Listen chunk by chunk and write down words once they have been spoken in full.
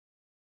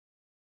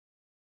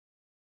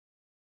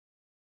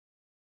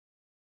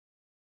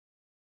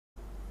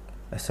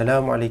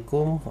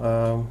Assalamualaikum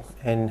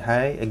and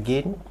hi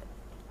again.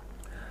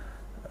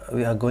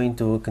 We are going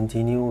to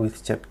continue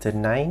with chapter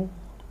 9,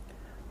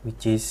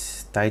 which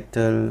is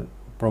titled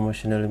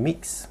Promotional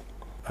Mix.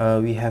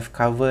 We have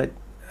covered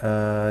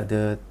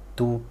the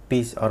 2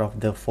 P's out of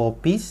the 4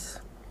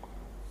 P's,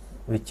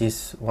 which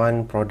is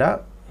 1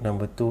 product,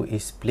 number 2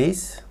 is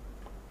place,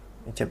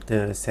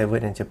 chapter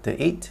 7 and chapter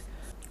 8.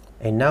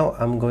 And now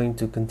I'm going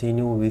to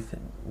continue with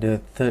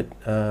the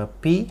 3rd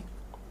P,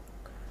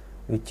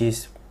 which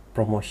is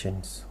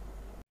promotions.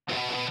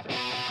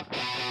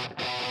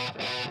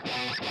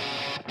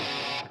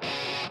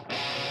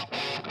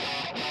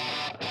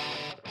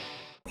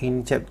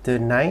 In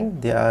chapter 9,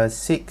 there are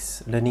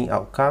 6 learning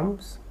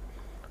outcomes.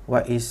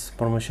 What is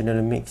promotional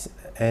mix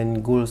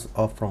and goals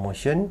of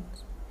promotion?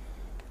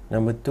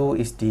 Number 2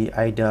 is the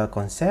IDA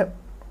concept.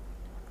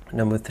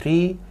 Number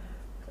 3,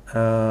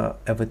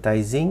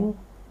 advertising.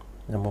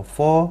 Number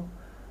 4,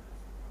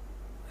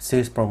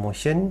 sales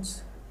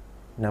promotions.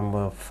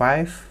 Number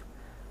 5,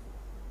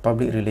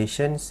 public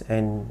relations,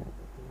 and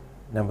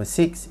number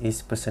 6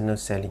 is personal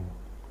selling.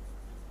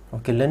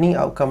 Okay, learning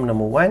outcome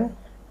number 1.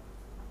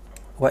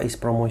 What is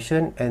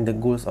promotion and the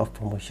goals of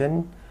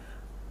promotion?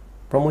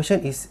 Promotion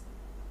is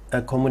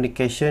a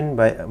communication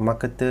by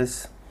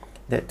marketers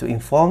that to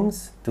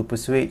informs, to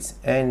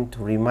persuades, and to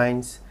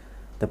reminds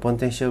the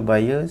potential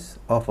buyers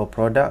of a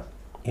product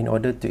in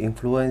order to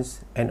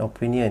influence an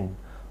opinion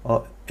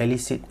or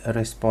elicit a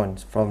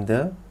response from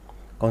the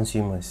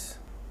consumers.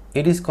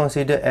 It is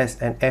considered as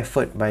an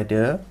effort by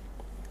the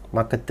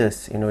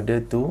marketers in order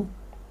to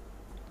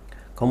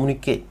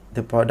communicate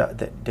the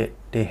product that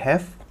they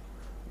have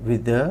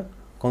with the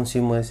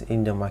consumers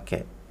in the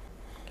market.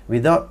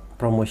 Without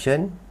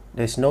promotion,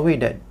 there's no way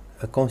that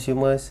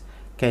consumers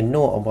can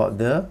know about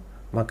the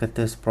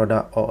marketer's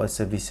product or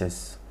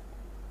services.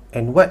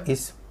 And what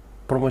is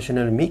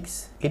promotional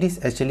mix? It is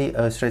actually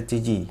a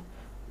strategy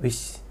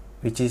which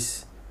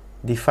is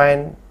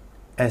defined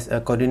as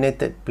a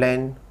coordinated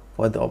plan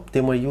for the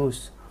optimal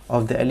use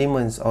of the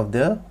elements of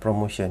the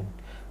promotion,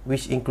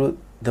 which include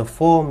the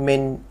 4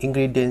 main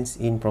ingredients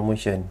in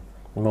promotion.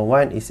 Number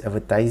 1 is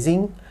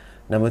advertising,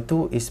 number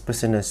 2 is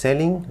personal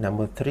selling,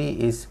 number 3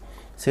 is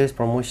sales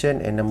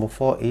promotion, and number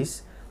 4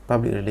 is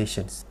public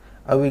relations.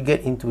 I will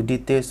get into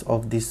details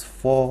of these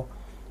 4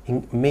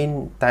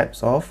 main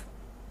types of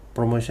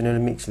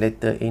promotional mix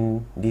later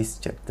in this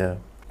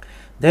chapter.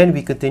 Then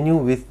we continue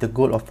with the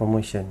goal of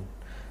promotion.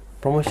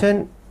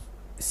 Promotion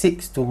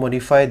seeks to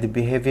modify the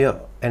behavior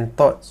and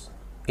thoughts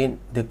in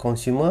the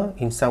consumer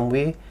in some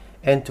way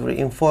and to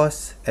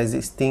reinforce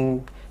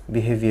existing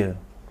behavior.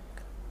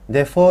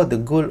 Therefore, the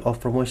goal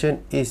of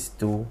promotion is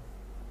to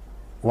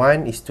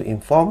 1 is to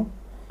inform,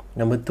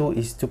 number 2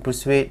 is to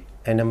persuade,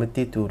 and number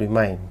 3 to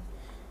remind.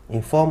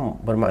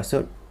 Inform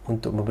bermaksud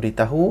untuk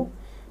memberitahu,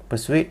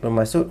 persuade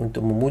bermaksud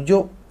untuk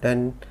memujuk,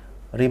 dan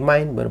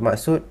remind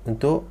bermaksud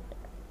untuk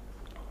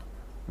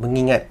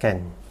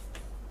mengingatkan.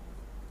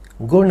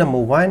 Goal number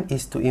 1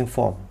 is to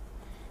inform.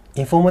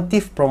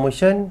 Informative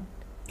promotion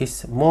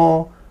is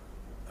more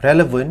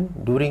relevant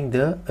during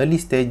the early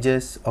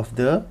stages of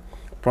the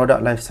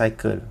product life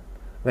cycle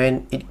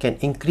when it can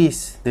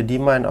increase the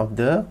demand of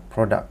the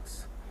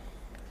products.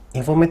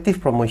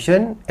 Informative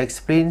promotion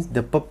explains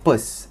the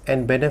purpose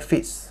and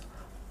benefits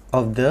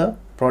of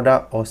the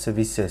product or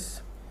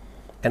services.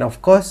 And of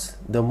course,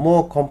 the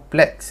more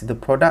complex the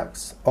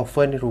products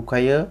often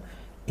require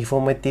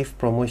informative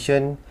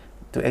promotion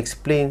to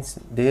explain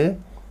the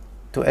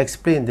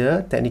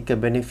technical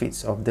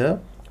benefits of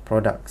the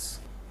products.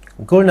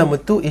 Goal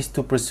number 2 is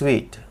to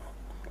persuade.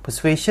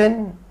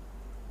 Persuasion,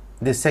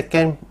 the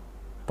second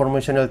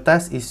promotional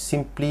task, is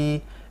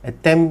simply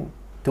attempt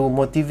to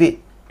motivate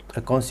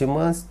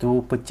consumers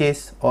to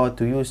purchase or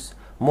to use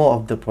more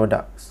of the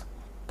products.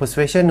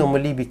 Persuasion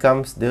normally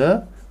becomes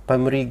the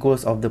primary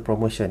goals of the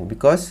promotion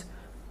because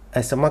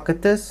as a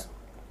marketers,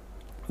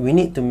 we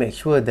need to make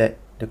sure that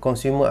the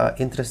consumer are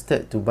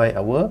interested to buy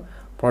our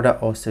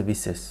product or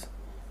services.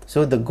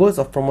 So the goals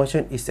of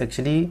promotion is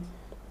actually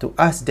to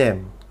ask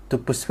them, to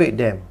persuade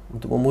them,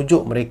 untuk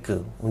memujuk mereka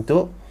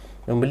untuk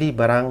membeli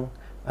barang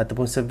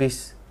ataupun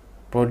servis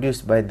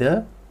produced by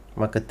the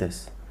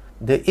marketers.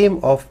 The aim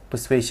of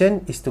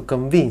persuasion is to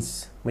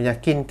convince,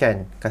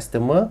 meyakinkan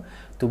customer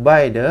to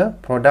buy the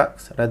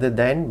products rather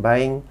than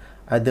buying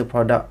other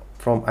product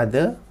from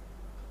other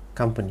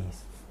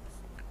companies.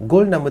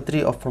 Goal number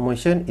 3 of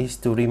promotion is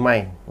to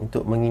remind,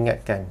 untuk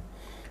mengingatkan.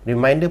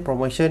 Reminder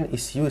promotion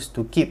is used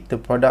to keep the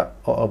product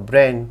or a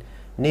brand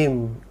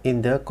name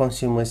in the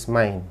consumer's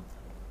mind.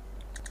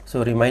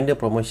 So reminder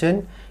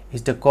promotion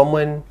is the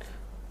common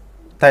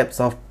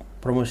types of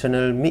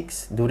promotional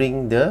mix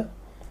during the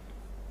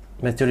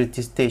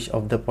maturity stage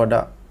of the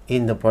product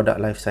in the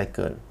product life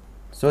cycle.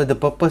 So the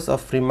purpose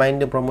of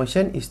reminder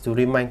promotion is to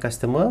remind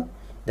customer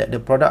that the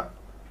product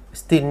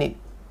still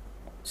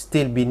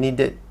be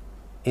needed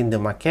in the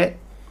market,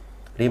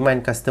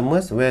 remind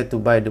customers where to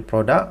buy the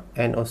product,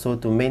 and also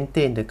to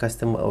maintain the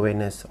customer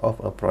awareness of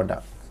a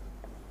product.